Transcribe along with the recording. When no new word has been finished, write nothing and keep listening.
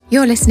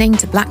You're listening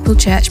to Blackpool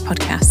Church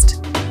Podcast.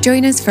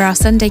 Join us for our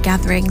Sunday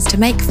gatherings to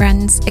make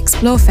friends,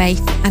 explore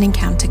faith and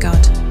encounter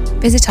God.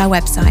 Visit our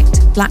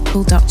website,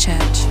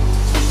 blackpool.church.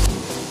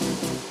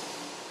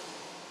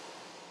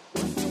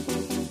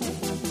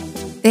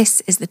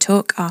 This is the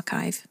Talk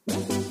Archive.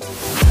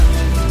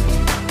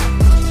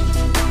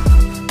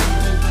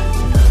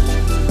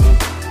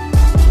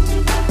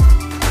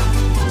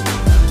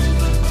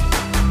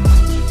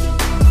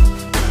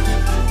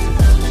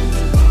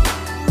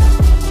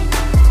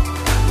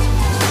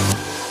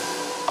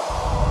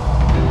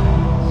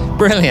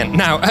 Brilliant.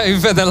 Now,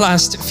 over the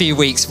last few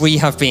weeks, we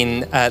have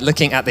been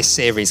looking at this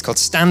series called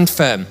Stand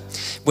Firm,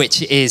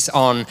 which is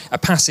on a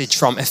passage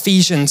from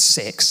Ephesians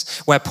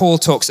 6, where Paul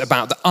talks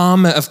about the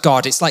armour of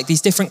God. It's like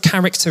these different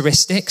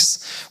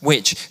characteristics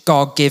which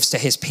God gives to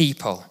his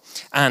people,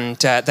 and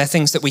they're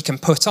things that we can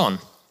put on.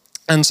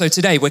 And so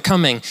today we're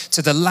coming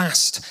to the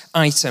last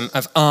item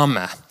of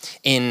armour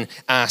in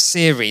our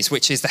series,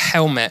 which is the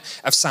helmet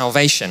of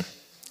salvation.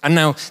 And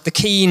now the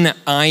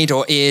keen-eyed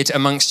or eared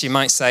amongst you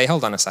might say,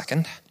 hold on a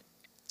second.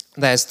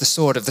 There's the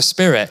sword of the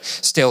Spirit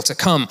still to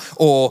come.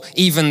 Or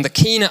even the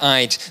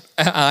keen-eyed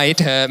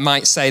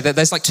might say that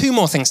there's like two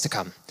more things to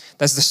come.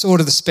 There's the sword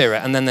of the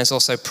Spirit, and then there's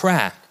also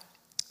prayer.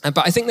 But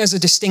I think there's a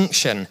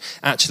distinction,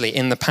 actually,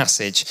 in the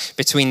passage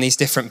between these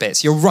different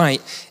bits. You're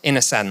right, in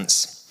a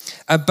sense.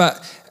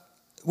 But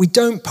we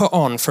don't put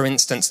on, for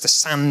instance, the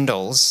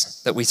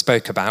sandals that we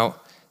spoke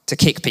about to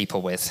kick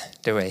people with,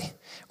 do we?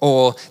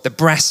 Or the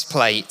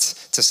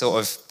breastplate to sort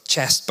of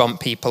chest bump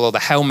people, or the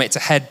helmet to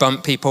head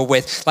bump people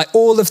with. Like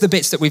all of the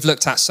bits that we've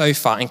looked at so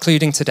far,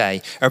 including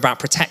today, are about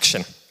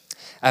protection.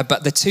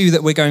 But the two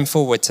that we're going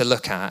forward to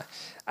look at,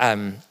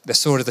 the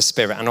sword of the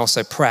Spirit and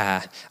also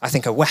prayer, I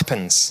think are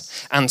weapons.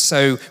 And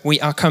so we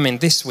are coming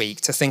this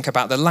week to think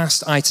about the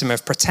last item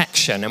of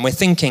protection. And we're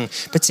thinking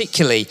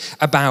particularly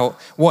about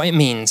what it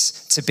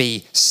means to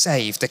be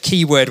saved. The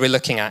key word we're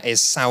looking at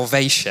is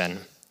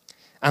salvation.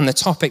 And the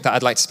topic that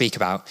I'd like to speak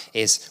about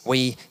is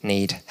we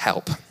need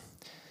help.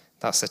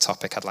 That's the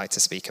topic I'd like to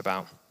speak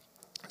about.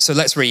 So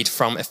let's read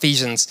from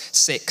Ephesians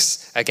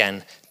 6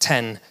 again,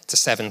 10 to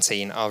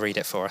 17. I'll read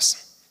it for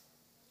us.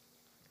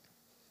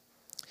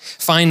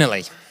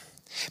 Finally,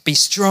 be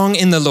strong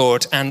in the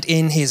Lord and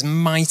in his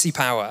mighty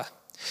power.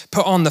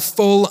 Put on the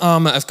full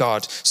armour of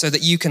God so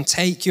that you can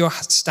take your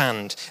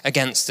stand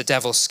against the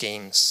devil's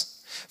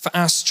schemes. For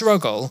our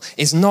struggle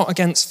is not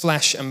against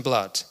flesh and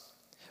blood,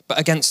 but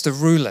against the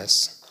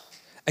rulers,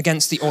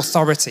 against the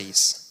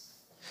authorities,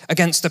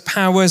 against the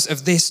powers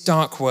of this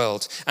dark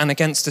world, and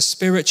against the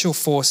spiritual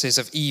forces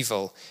of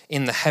evil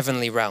in the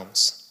heavenly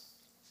realms.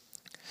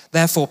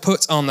 Therefore,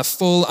 put on the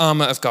full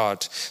armour of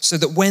God, so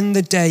that when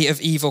the day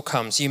of evil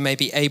comes, you may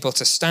be able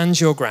to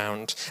stand your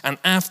ground, and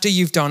after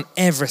you've done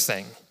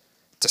everything,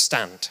 to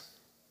stand.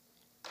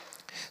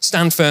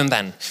 Stand firm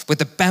then, with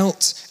the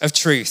belt of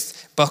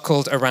truth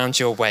buckled around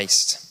your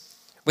waist,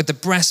 with the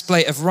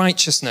breastplate of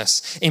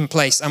righteousness in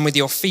place, and with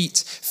your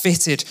feet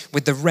fitted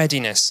with the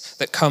readiness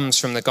that comes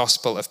from the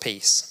gospel of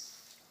peace.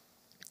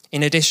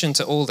 In addition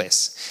to all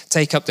this,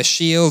 take up the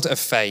shield of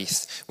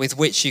faith with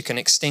which you can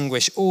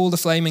extinguish all the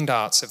flaming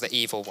darts of the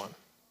evil one.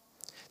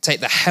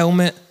 Take the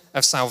helmet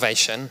of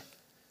salvation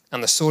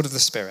and the sword of the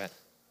Spirit,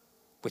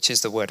 which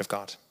is the word of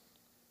God.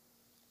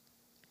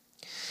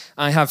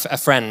 I have a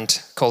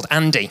friend called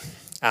Andy,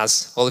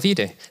 as all of you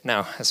do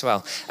now as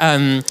well.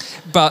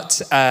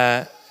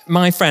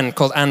 My friend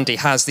called Andy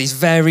has these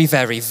very,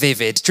 very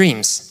vivid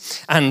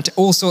dreams, and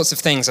all sorts of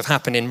things have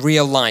happened in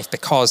real life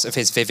because of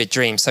his vivid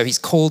dreams. So he's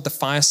called the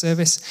fire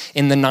service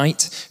in the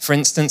night, for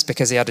instance,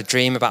 because he had a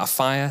dream about a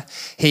fire.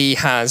 He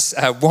has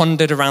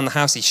wandered around the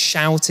house, he's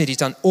shouted, he's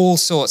done all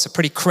sorts of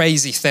pretty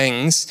crazy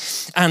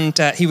things. And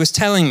he was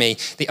telling me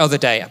the other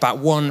day about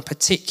one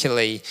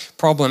particularly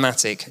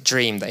problematic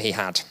dream that he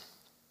had.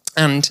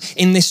 And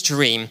in this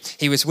dream,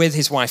 he was with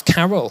his wife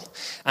Carol,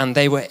 and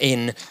they were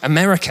in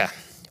America,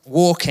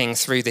 walking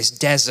through this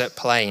desert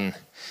plain,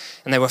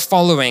 and they were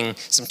following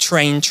some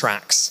train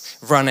tracks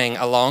running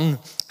along.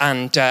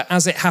 And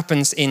as it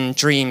happens in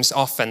dreams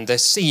often, the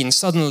scene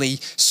suddenly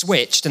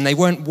switched, and they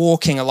weren't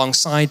walking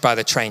alongside by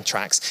the train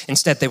tracks.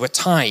 Instead, they were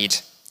tied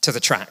to the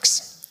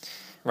tracks.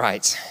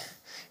 Right.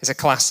 It's a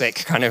classic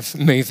kind of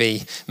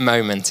movie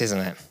moment, isn't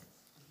it?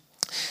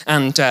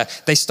 And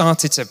they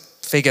started to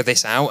figure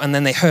this out, and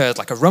then they heard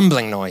like a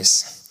rumbling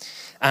noise,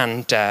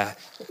 and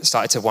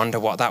started to wonder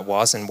what that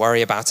was and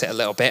worry about it a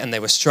little bit. And they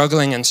were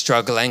struggling, and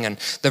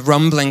the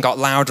rumbling got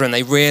louder, and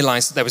they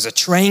realized that there was a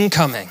train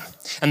coming,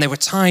 and they were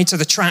tied to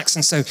the tracks.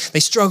 And so they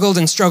struggled,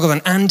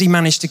 and Andy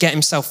managed to get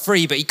himself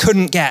free, but he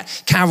couldn't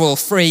get Carol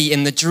free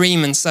in the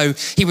dream. And so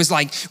he was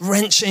like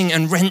wrenching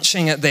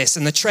at this,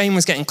 and the train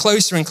was getting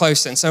closer and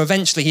closer. And so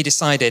eventually he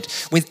decided,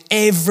 with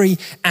every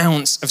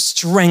ounce of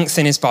strength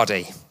in his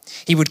body,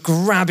 he would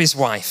grab his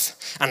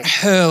wife and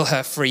hurl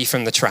her free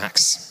from the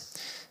tracks.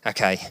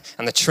 Okay,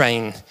 and the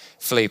train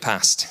flew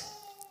past.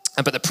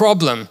 But the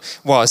problem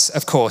was,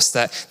 of course,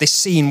 that this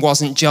scene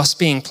wasn't just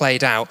being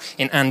played out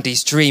in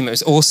Andy's dream, it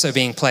was also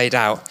being played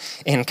out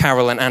in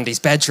Carol and Andy's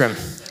bedroom.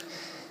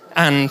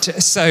 And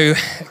so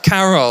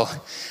Carol,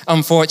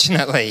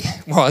 unfortunately,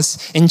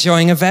 was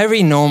enjoying a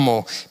very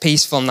normal,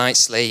 peaceful night's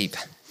sleep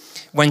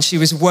when she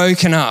was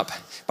woken up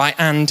by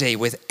Andy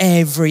with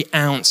every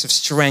ounce of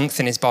strength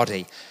in his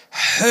body,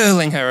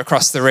 hurling her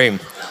across the room,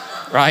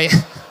 right?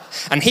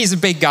 And he's a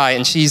big guy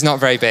and she's not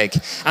very big.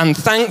 And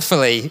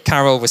thankfully,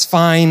 Carol was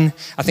fine.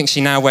 I think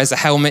she now wears a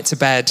helmet to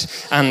bed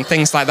and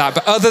things like that.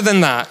 But other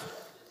than that,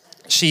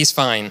 she's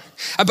fine.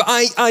 But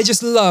I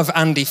just love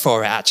Andy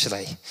for it,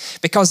 actually.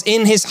 Because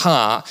in his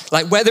heart,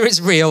 like whether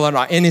it's real or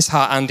not, in his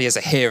heart, Andy is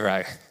a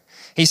hero.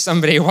 He's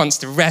somebody who wants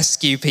to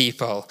rescue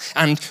people.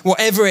 And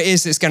whatever it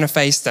is that's going to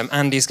face them,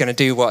 Andy's going to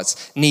do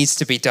what needs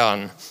to be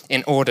done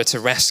in order to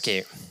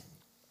rescue.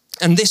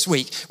 And this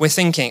week, we're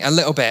thinking a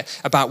little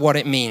bit about what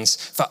it means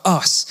for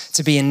us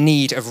to be in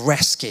need of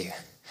rescue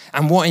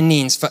and what it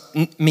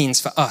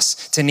means for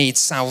us to need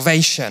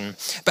salvation.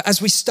 But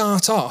as we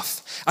start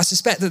off, I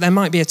suspect that there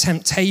might be a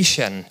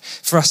temptation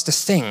for us to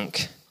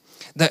think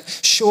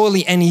that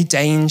surely any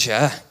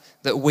danger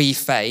that we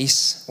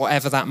face,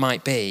 whatever that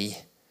might be,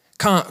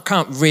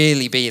 can't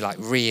really be like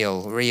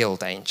real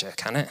danger,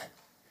 can it?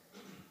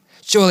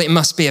 Surely it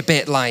must be a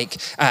bit like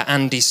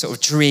Andy's sort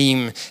of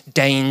dream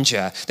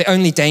danger. The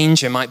only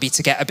danger might be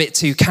to get a bit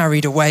too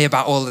carried away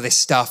about all of this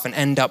stuff and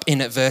end up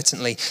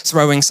inadvertently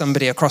throwing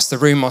somebody across the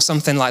room or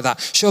something like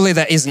that. Surely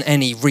there isn't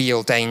any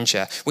real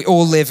danger. We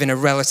all live in a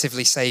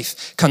relatively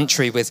safe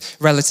country with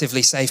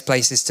relatively safe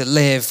places to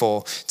live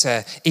or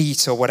to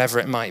eat or whatever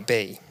it might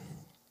be.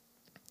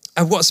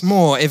 And what's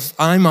more, if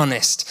I'm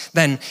honest,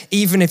 then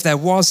even if there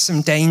was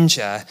some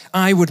danger,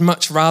 I would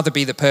much rather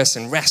be the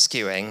person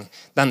rescuing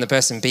than the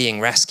person being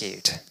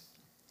rescued.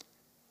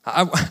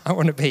 I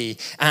want to be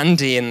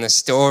Andy in the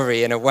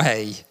story in a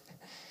way,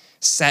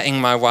 setting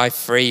my wife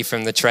free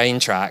from the train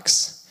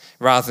tracks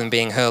rather than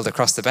being hurled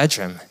across the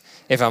bedroom,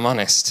 if I'm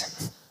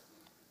honest.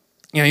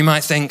 You know, you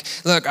might think,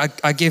 look,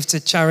 I give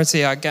to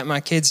charity, I get my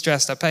kids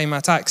dressed, I pay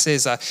my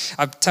taxes, I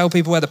tell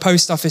people where the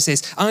post office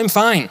is, I'm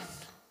fine.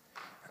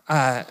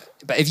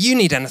 But if you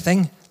need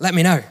anything, let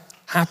me know.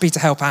 Happy to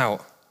help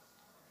out.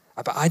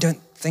 But I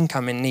don't think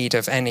I'm in need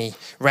of any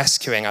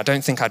rescuing. I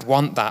don't think I'd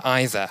want that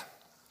either.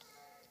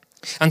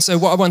 And so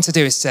what I want to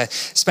do is to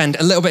spend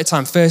a little bit of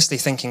time firstly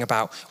thinking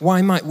about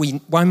why might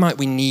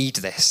we need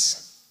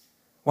this?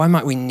 Why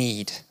might we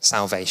need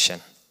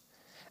salvation?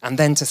 And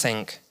then to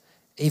think,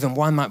 even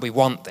why might we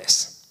want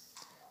this?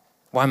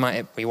 Why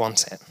might we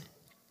want it?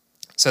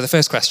 So the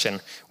first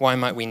question, why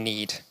might we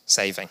need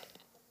saving?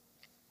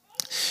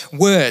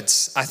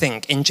 Words, I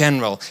think, in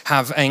general,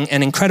 have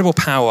an incredible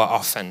power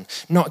often,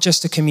 not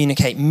just to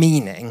communicate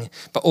meaning,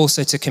 but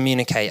also to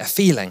communicate a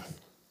feeling.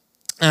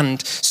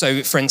 And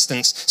so, for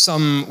instance,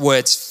 some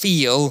words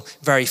feel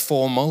very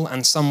formal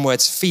and some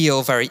words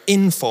feel very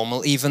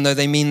informal, even though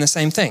they mean the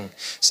same thing.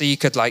 So you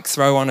could like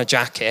throw on a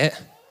jacket,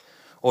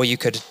 or you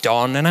could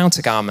don an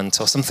outer garment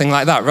or something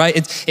like that,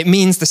 right? It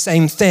means the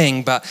same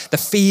thing, but the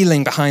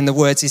feeling behind the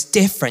words is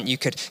different. You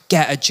could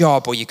get a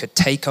job or you could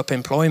take up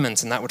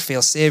employment and that would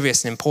feel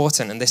serious and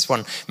important, and this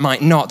one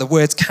might not. The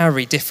words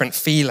carry different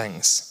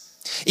feelings.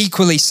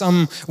 Equally,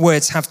 some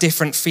words have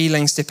different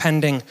feelings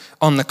depending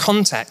on the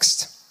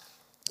context.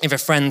 If a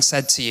friend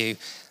said to you,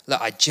 look,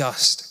 I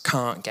just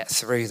can't get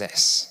through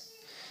this,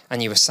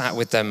 and you were sat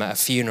with them at a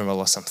funeral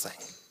or something,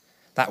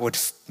 that would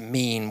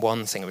mean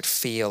one thing, it would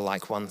feel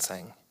like one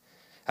thing.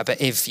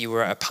 But if you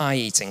were at a pie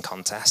eating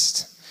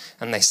contest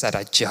and they said,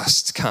 I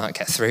just can't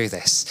get through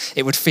this,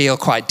 it would feel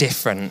quite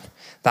different,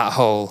 that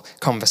whole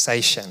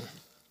conversation.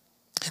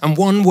 And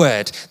one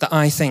word that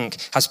I think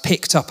has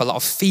picked up a lot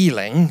of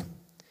feeling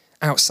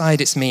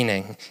outside its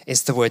meaning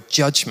is the word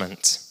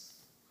judgment.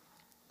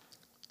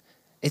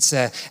 It's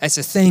a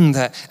thing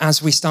that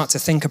as we start to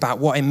think about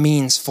what it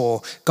means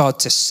for God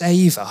to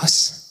save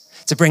us,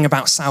 to bring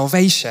about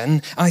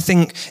salvation, I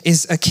think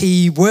is a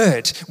key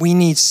word. We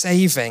need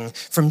saving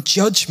from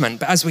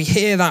judgment. But as we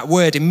hear that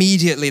word,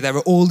 immediately there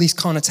are all these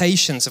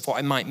connotations of what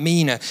it might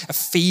mean, a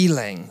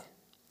feeling,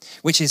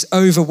 which is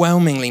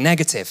overwhelmingly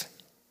negative.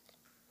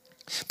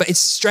 But it's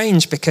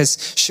strange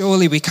because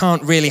surely we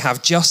can't really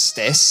have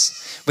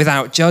justice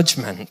without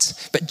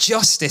judgment. But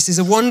justice is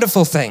a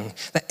wonderful thing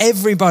that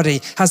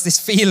everybody has this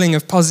feeling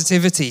of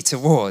positivity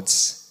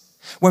towards.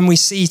 When we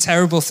see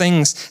terrible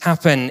things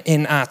happen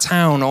in our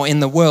town or in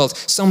the world,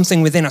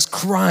 something within us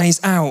cries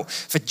out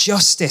for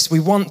justice. We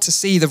want to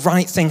see the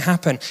right thing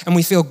happen, and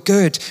we feel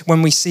good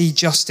when we see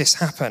justice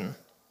happen.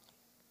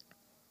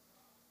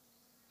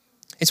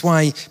 It's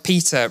why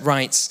Peter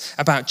writes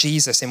about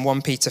Jesus in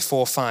 1 Peter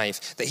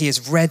 4:5 that he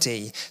is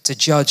ready to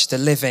judge the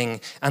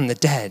living and the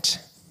dead.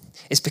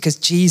 It's because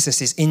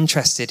Jesus is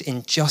interested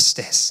in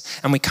justice,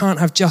 and we can't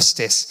have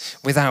justice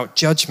without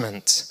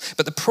judgment.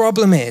 But the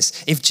problem is,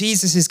 if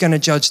Jesus is going to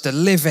judge the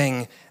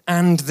living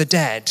and the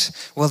dead,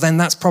 well, then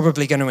that's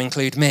probably going to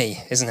include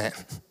me, isn't it?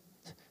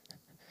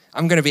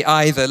 I'm going to be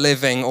either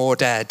living or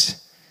dead,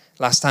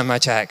 last time I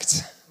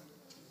checked.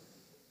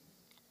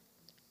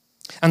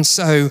 And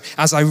so,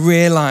 as I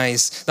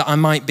realize that I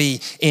might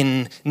be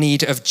in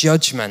need of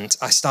judgment,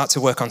 I start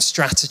to work on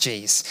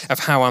strategies of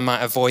how I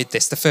might avoid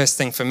this. The first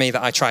thing for me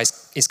that I try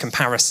is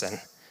comparison.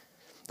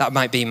 That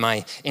might be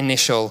my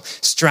initial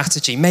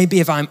strategy. Maybe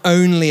if I'm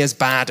only as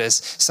bad as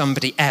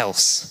somebody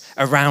else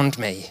around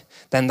me,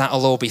 then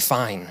that'll all be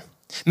fine.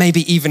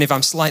 Maybe even if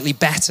I'm slightly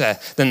better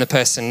than the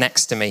person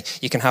next to me,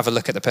 you can have a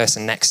look at the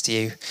person next to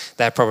you.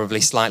 They're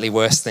probably slightly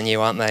worse than you,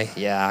 aren't they?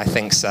 Yeah, I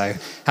think so.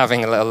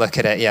 Having a little look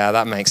at it, yeah,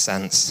 that makes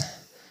sense.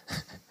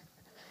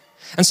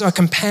 And so I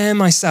compare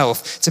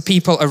myself to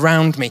people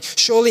around me.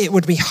 Surely it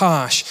would be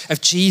harsh of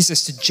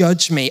Jesus to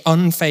judge me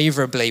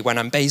unfavorably when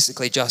I'm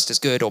basically just as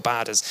good or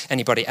bad as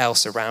anybody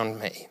else around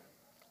me.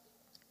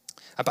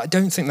 But I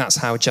don't think that's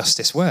how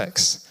justice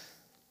works.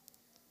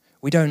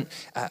 We don't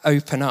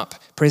open up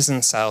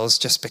prison cells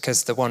just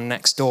because the one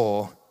next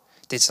door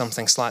did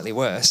something slightly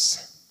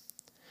worse.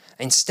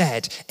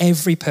 Instead,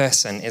 every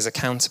person is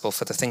accountable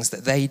for the things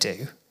that they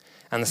do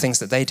and the things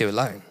that they do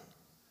alone.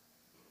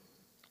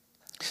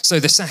 So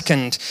the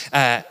second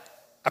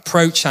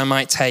approach I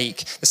might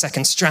take, the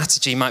second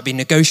strategy might be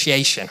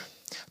negotiation.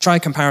 Try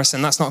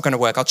comparison, that's not going to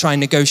work. I'll try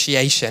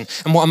negotiation.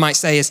 And what I might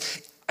say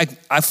is,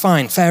 I'm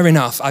fine, fair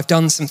enough. I've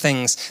done some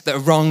things that are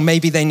wrong.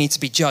 Maybe they need to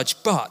be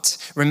judged. But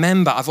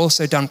remember, I've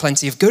also done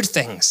plenty of good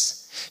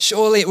things.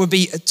 Surely it would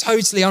be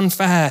totally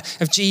unfair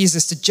of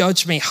Jesus to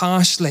judge me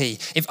harshly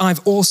if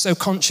I've also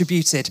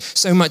contributed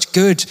so much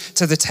good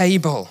to the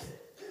table.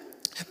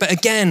 But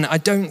again, I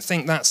don't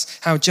think that's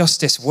how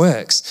justice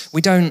works. We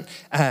don't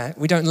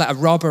let a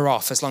robber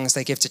off as long as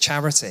they give to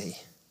charity.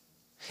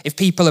 If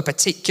people are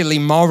particularly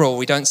moral,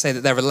 we don't say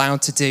that they're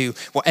allowed to do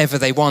whatever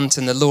they want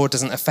and the law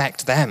doesn't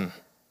affect them.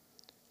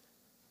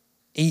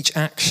 Each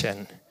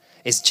action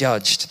is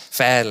judged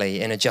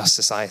fairly in a just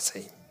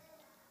society.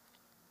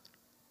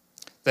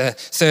 The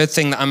third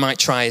thing that I might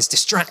try is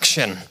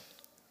distraction.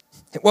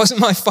 It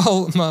wasn't my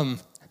fault, Mum.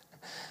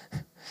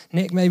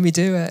 Nick made me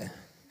do it.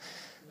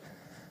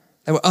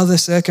 There were other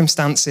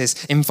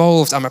circumstances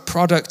involved. I'm a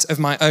product of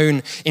my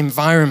own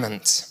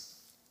environment.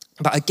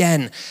 But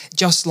again,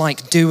 just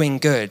like doing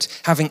good,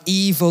 having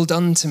evil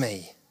done to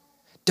me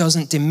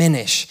doesn't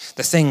diminish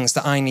the things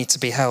that I need to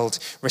be held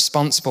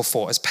responsible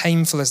for, as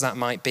painful as that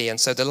might be. And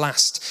so the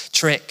last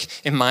trick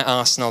in my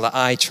arsenal that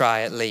I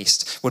try at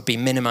least would be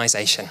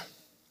minimization.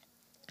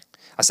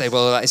 I say,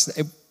 well,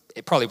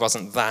 it probably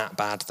wasn't that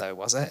bad though,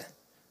 was it?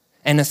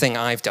 Anything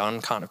I've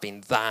done can't have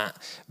been that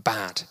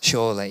bad,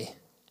 surely.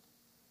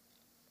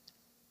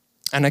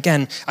 And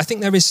again, I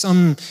think there is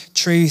some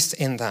truth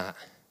in that.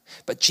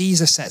 But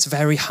Jesus sets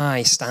very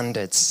high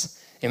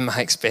standards in my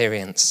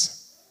experience.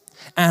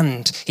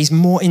 And he's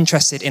more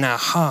interested in our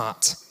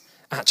heart,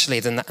 actually,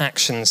 than the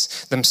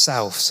actions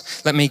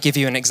themselves. Let me give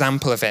you an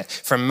example of it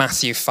from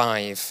Matthew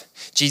 5.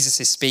 Jesus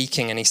is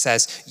speaking and he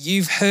says,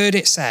 "You've heard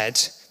it said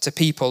to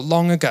people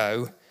long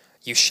ago,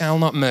 'You shall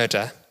not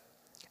murder,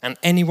 and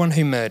anyone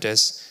who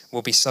murders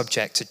will be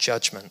subject to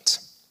judgment.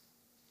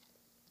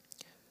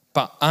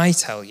 But I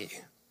tell you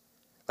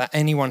that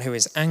anyone who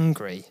is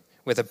angry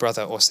with a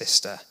brother or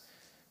sister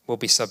will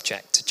be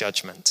subject to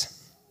judgment.'"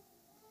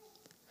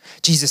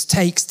 Jesus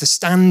takes the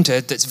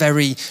standard that's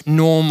very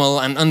normal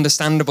and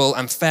understandable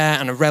and fair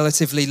and a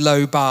relatively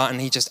low bar, and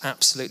he just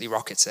absolutely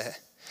rockets it.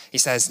 He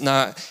says,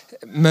 no,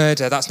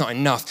 murder, that's not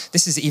enough.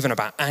 This is even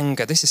about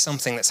anger. This is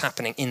something that's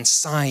happening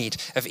inside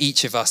of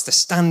each of us. The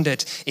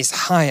standard is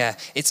higher,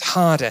 it's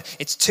harder,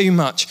 it's too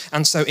much.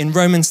 And so in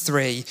Romans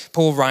 3,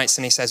 Paul writes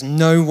and he says,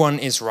 "No one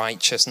is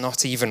righteous,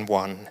 not even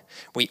one.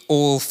 We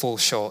all fall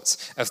short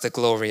of the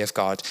glory of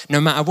God." No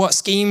matter what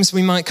schemes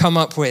we might come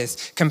up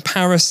with,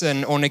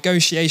 comparison or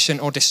negotiation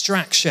or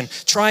distraction,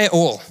 try it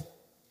all.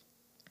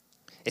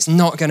 It's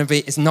not going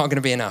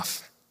to be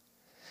enough.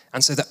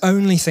 And so the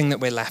only thing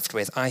that we're left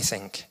with, I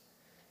think,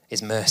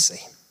 is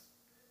mercy.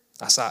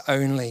 That's our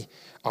only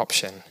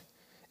option,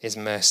 is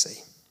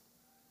mercy.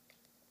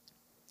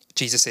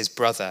 Jesus'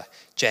 brother,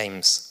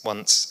 James,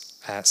 once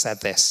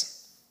said this: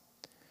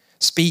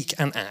 "Speak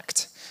and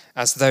act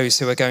as those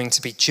who are going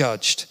to be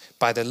judged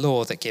by the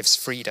law that gives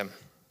freedom.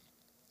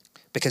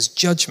 Because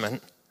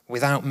judgment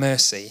without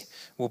mercy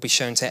will be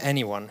shown to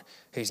anyone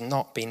who's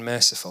not been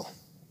merciful."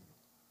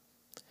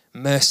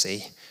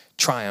 Mercy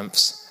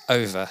triumphs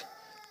over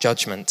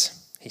judgment,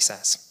 he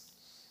says.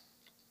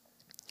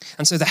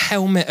 And so the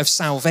helmet of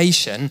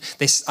salvation,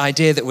 this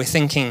idea that we're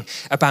thinking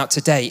about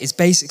today, is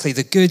basically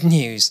the good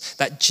news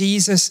that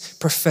Jesus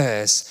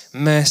prefers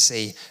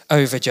mercy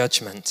over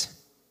judgment.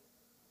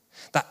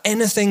 That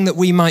anything that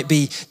we might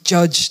be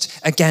judged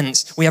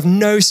against, we have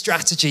no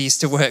strategies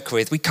to work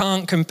with. We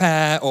can't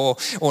compare or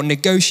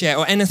negotiate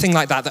or anything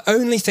like that. The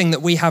only thing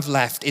that we have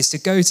left is to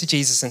go to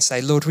Jesus and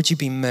say, "Lord, would you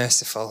be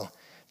merciful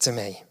to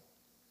me?"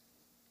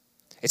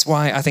 It's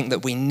why I think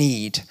that we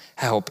need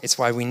help. It's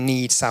why we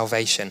need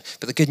salvation.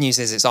 But the good news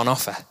is it's on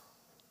offer.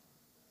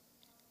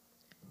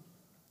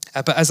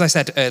 But as I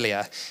said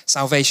earlier,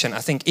 salvation,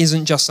 I think,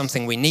 isn't just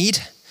something we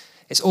need.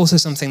 It's also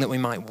something that we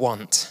might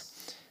want.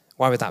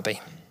 Why would that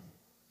be?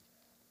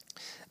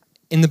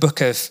 In the book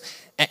of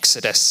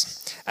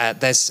Exodus.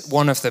 There's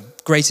one of the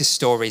greatest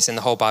stories in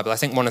the whole Bible. I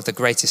think one of the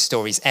greatest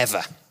stories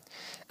ever.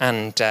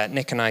 And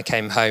Nick and I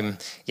came home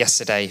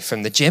yesterday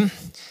from the gym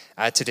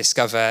to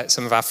discover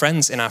some of our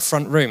friends in our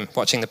front room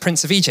watching The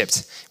Prince of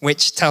Egypt,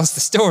 which tells the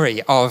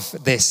story of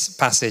this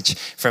passage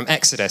from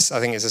Exodus. I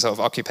think it's a sort of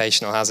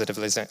occupational hazard of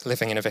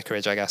living in a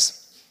vicarage, I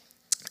guess.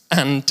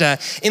 And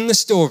in the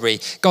story,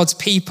 God's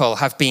people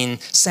have been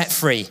set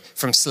free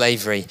from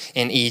slavery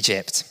in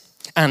Egypt.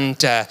 And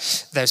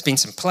there's been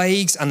some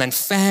plagues, and then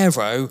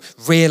Pharaoh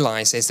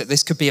realizes that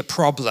this could be a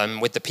problem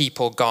with the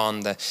people gone.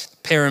 The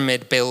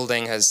pyramid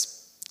building has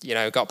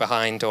got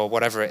behind, or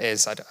whatever it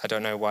is. I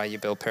don't know why you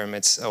build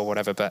pyramids or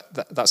whatever,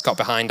 but that's got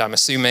behind, I'm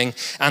assuming.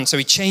 And so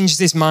he changes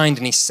his mind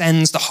and he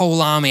sends the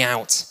whole army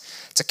out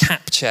to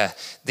capture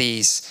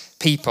these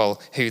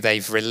people who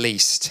they've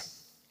released.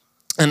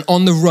 And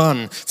on the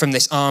run from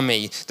this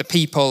army, the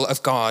people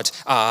of God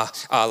are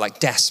like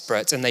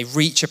desperate, and they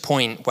reach a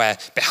point where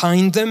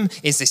behind them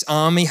is this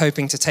army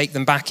hoping to take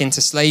them back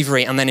into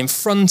slavery, and then in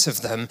front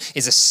of them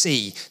is a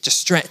sea just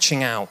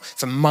stretching out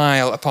for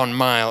mile upon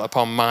mile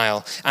upon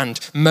mile. And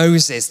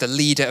Moses, the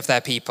leader of their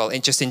people,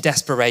 in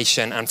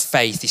desperation and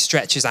faith, he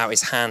stretches out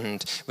his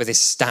hand with his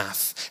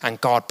staff,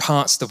 and God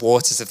parts the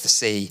waters of the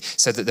sea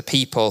so that the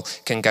people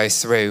can go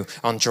through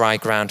on dry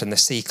ground, and the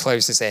sea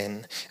closes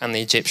in, and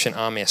the Egyptian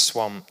army are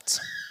swamped.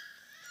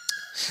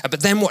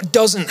 But then what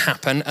doesn't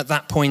happen at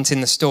that point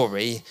in the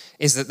story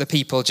is that the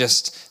people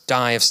just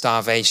die of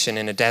starvation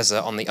in a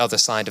desert on the other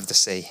side of the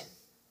sea.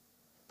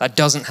 That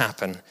doesn't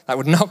happen. That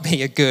would not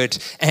be a good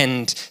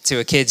end to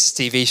a kids'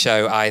 TV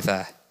show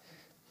either.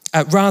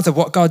 Rather,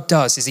 what God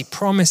does is he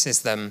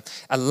promises them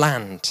a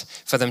land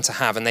for them to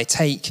have, and they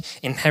take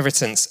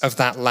inheritance of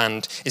that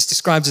land. It's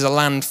described as a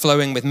land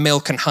flowing with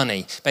milk and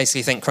honey.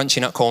 Basically, think crunchy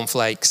nut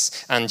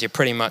cornflakes, and you're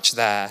pretty much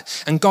there.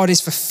 And God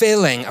is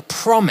fulfilling a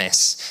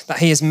promise that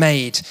he has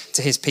made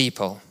to his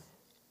people.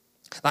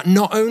 That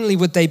not only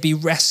would they be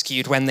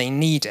rescued when they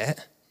need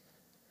it,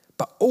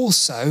 but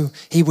also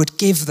he would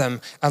give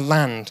them a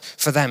land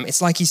for them.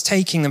 It's like he's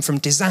taking them from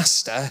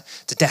disaster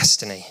to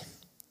destiny.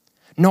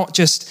 Not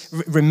just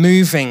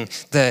removing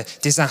the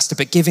disaster,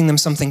 but giving them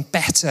something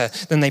better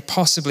than they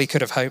possibly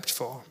could have hoped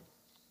for.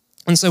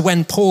 And so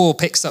when Paul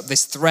picks up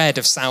this thread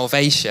of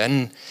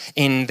salvation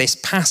in this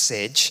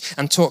passage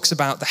and talks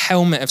about the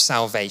helmet of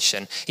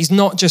salvation, he's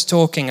not just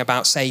talking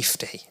about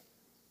safety.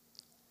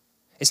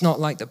 It's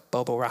not like the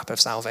bubble wrap of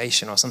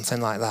salvation or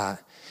something like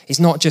that. He's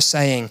not just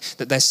saying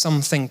that there's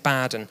something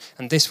bad and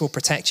this will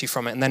protect you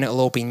from it and then it'll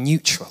all be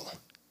neutral.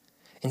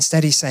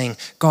 Instead, he's saying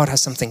God has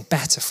something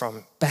better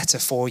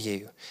for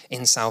you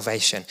in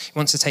salvation. He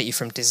wants to take you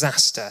from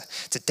disaster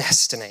to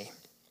destiny.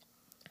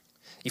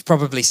 You've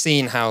probably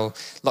seen how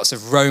lots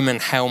of Roman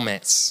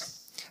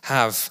helmets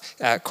have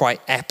quite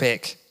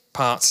epic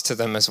parts to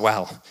them as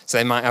well. So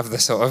they might have the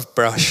sort of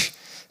brush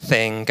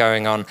thing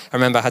going on. I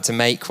remember I had to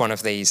make one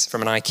of these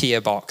from an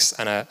IKEA box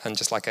and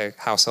just like a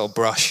household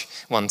brush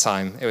one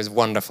time. It was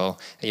wonderful.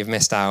 You've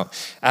missed out.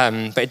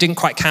 But it didn't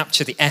quite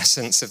capture the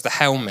essence of the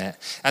helmet.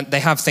 And they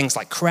have things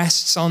like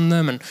crests on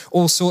them and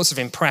all sorts of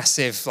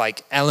impressive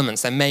like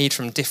elements. They're made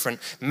from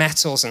different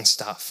metals and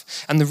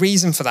stuff. And the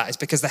reason for that is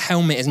because the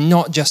helmet is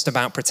not just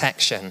about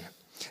protection.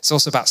 It's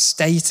also about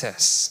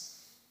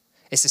status.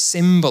 It's a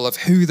symbol of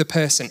who the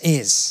person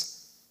is,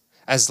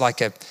 as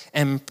like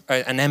an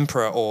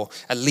emperor or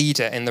a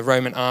leader in the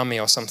Roman army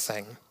or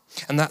something.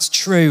 And that's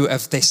true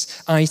of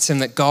this item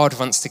that God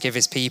wants to give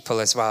his people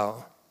as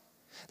well.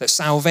 That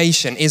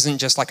salvation isn't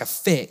just like a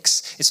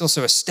fix, it's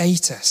also a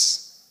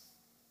status.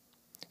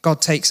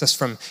 God takes us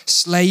from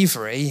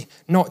slavery,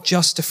 not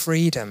just to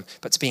freedom,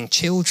 but to being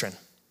children.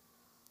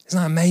 Isn't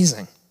that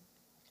amazing?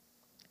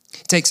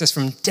 He takes us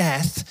from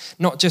death,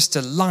 not just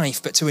to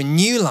life, but to a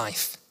new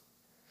life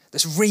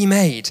that's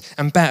remade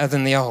and better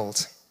than the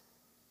old.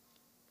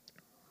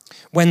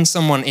 When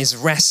someone is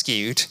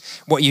rescued,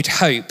 what you'd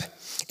hope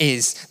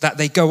is that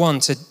they go on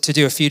to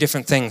do a few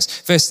different things.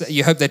 First,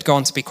 you hope they'd go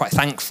on to be quite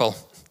thankful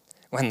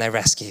when they're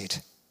rescued.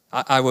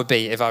 I would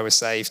be if I was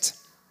saved.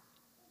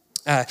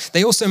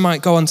 They also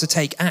might go on to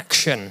take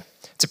action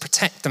to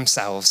protect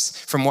themselves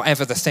from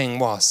whatever the thing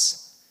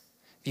was.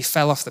 If you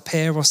fell off the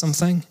pier or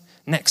something,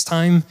 next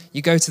time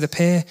you go to the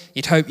pier,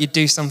 you'd hope you'd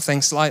do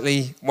something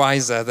slightly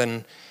wiser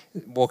than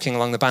walking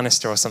along the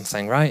banister or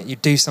something, right?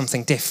 You'd do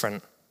something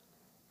different.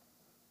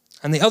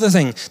 And the other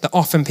thing that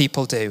often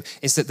people do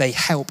is that they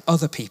help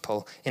other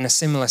people in a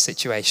similar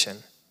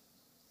situation.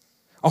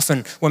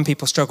 Often when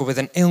people struggle with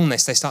an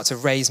illness, they start to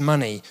raise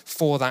money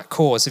for that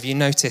cause. Have you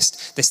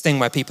noticed this thing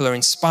where people are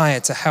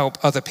inspired to help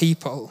other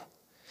people?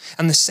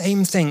 And the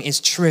same thing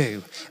is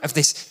true of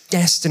this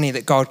destiny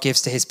that God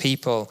gives to his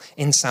people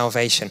in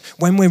salvation.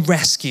 When we're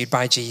rescued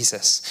by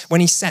Jesus,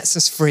 when he sets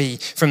us free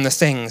from the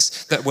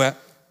things that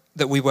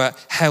we were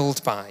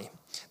held by,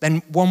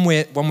 then when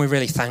we're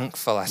really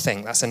thankful, I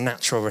think that's a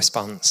natural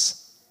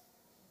response.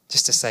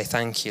 Just to say,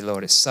 thank you,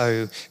 Lord, it's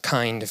so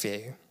kind of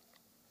you.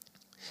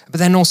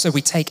 But then also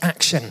we take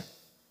action.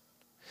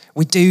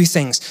 We do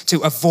things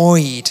to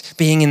avoid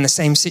being in the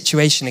same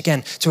situation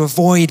again, to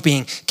avoid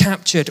being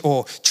captured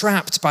or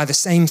trapped by the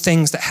same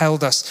things that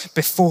held us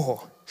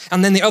before.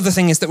 And then the other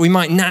thing is that we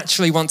might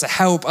naturally want to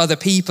help other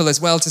people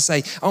as well, to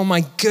say, oh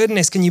my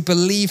goodness, can you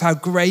believe how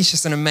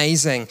gracious and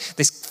amazing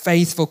this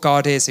faithful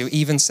God is, who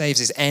even saves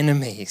his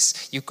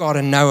enemies? You've got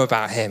to know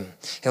about him.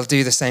 He'll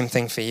do the same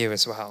thing for you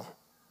as well.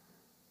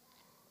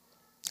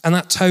 And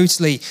that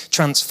totally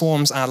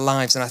transforms our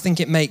lives. And I think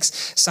it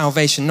makes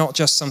salvation not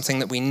just something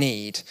that we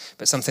need,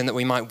 but something that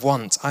we might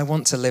want. I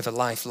want to live a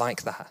life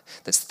like that,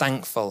 that's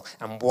thankful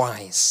and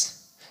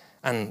wise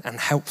and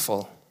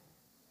helpful.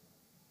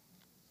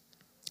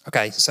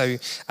 Okay, so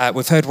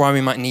we've heard why we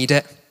might need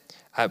it.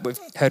 We've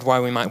heard why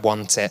we might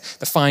want it.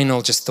 The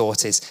final just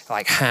thought is,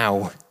 like,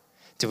 how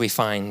do we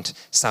find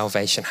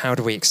salvation? How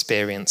do we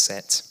experience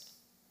it?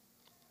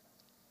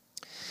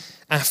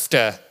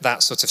 After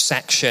that sort of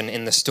section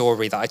in the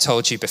story that I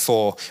told you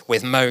before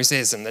with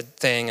Moses and the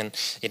thing and,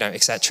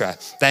 etc.,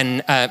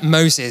 then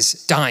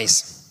Moses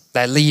dies,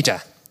 their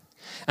leader,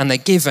 and they're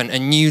given a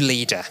new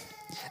leader.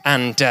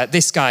 And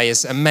this guy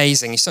is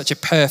amazing. He's such a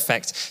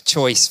perfect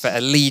choice for a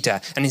leader.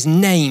 And his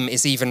name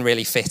is even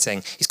really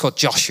fitting. He's called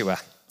Joshua.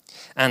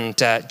 And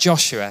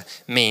Joshua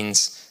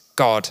means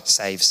God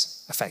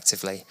saves,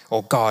 effectively,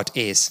 or God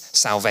is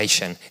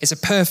salvation. It's a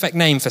perfect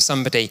name for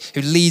somebody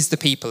who leads the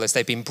people as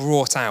they've been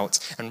brought out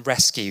and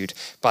rescued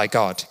by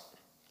God.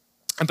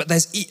 But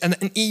there's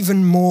an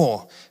even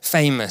more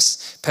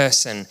famous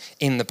person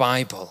in the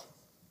Bible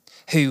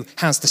who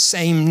has the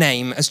same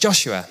name as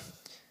Joshua.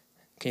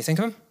 Can you think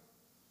of him?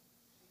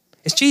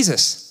 It's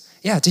Jesus.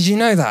 Yeah, did you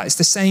know that? It's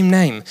the same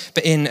name,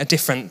 but in a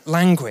different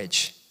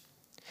language.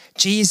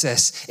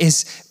 Jesus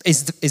is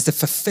the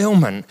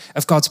fulfillment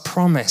of God's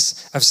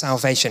promise of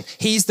salvation.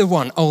 He's the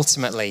one,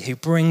 ultimately, who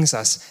brings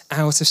us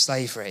out of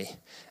slavery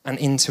and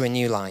into a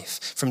new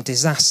life, from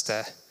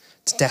disaster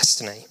to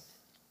destiny.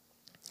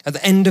 At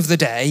the end of the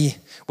day,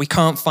 we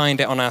can't find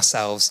it on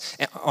ourselves,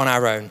 on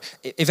our own.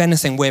 If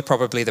anything, we're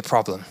probably the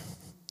problem.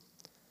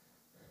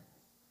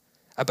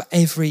 But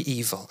every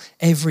evil,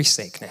 every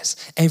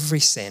sickness, every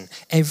sin,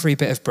 every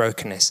bit of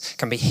brokenness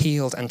can be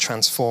healed and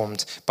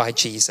transformed by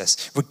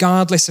Jesus,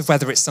 regardless of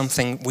whether it's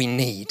something we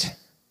need.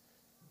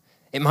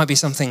 It might be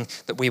something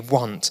that we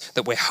want,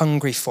 that we're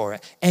hungry for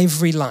it.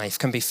 Every life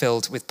can be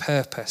filled with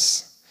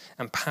purpose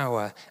and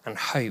power and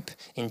hope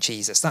in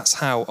Jesus. That's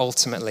how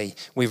ultimately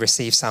we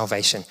receive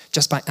salvation,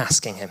 just by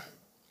asking him.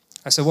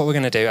 So what we're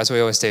going to do, as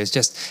we always do, is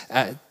just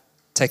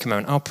take a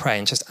moment. I'll pray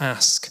and just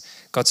ask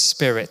God's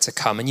Spirit to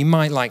come. And you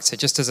might like to,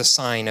 just as a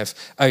sign of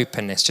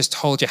openness, just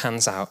hold your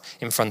hands out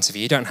in front of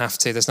you. You don't have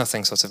to. There's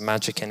nothing sort of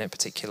magic in it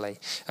particularly.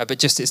 But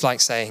just it's like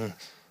saying,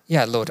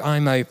 yeah, Lord,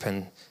 I'm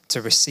open to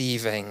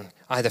receiving,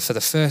 either for the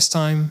first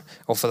time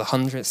or for the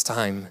 100th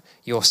time,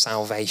 your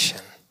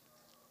salvation.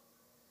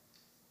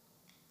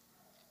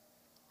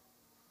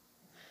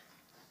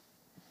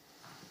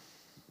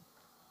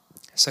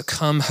 So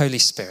come, Holy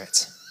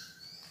Spirit.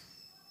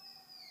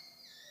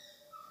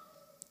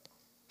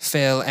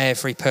 Fill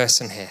every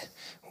person here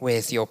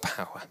with your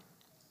power.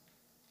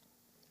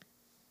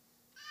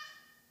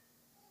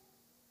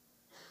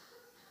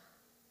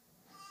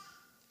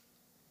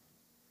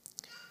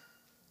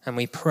 And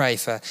we pray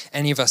for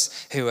any of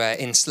us who are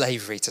in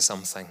slavery to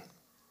something,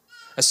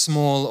 as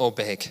small or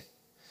big.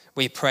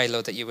 We pray,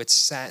 Lord, that you would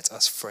set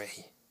us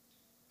free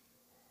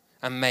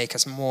and make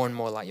us more and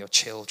more like your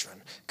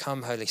children.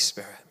 Come, Holy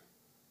Spirit.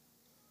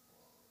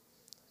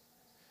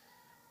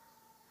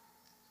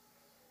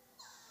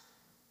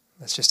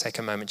 Let's just take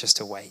a moment just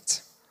to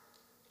wait.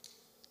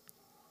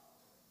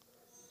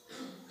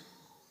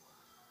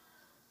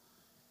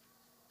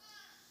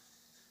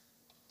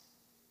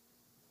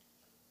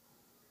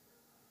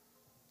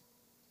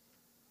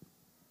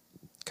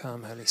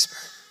 Come, Holy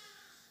Spirit.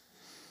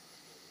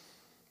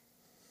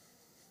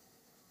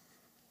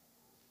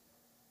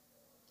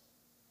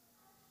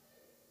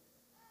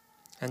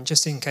 And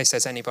just in case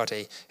there's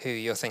anybody who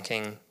you're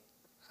thinking,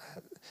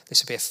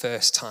 this would be a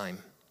first time.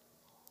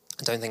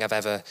 I don't think I've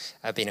ever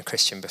been a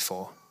Christian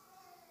before.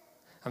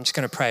 I'm just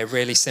going to pray a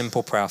really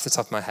simple prayer off the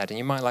top of my head, and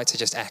you might like to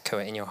just echo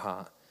it in your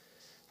heart.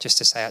 Just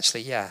to say,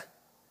 actually, yeah,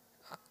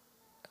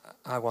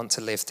 I want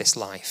to live this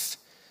life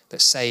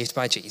that's saved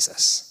by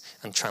Jesus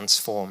and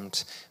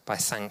transformed by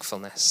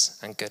thankfulness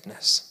and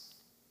goodness.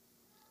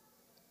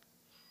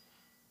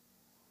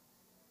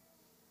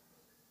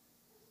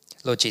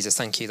 Lord Jesus,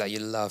 thank you that you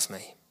love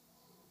me.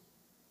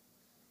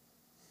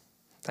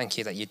 Thank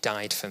you that you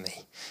died for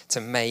me, to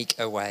make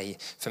a way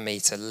for me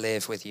to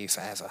live with you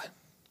forever.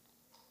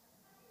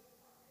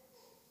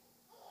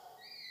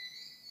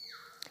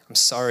 I'm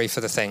sorry for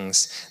the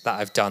things that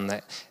I've done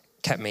that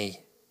kept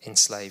me in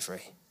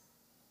slavery.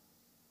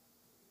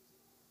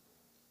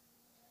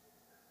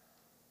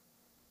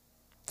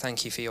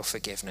 Thank you for your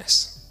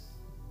forgiveness.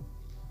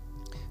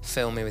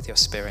 Fill me with your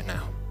Spirit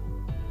now.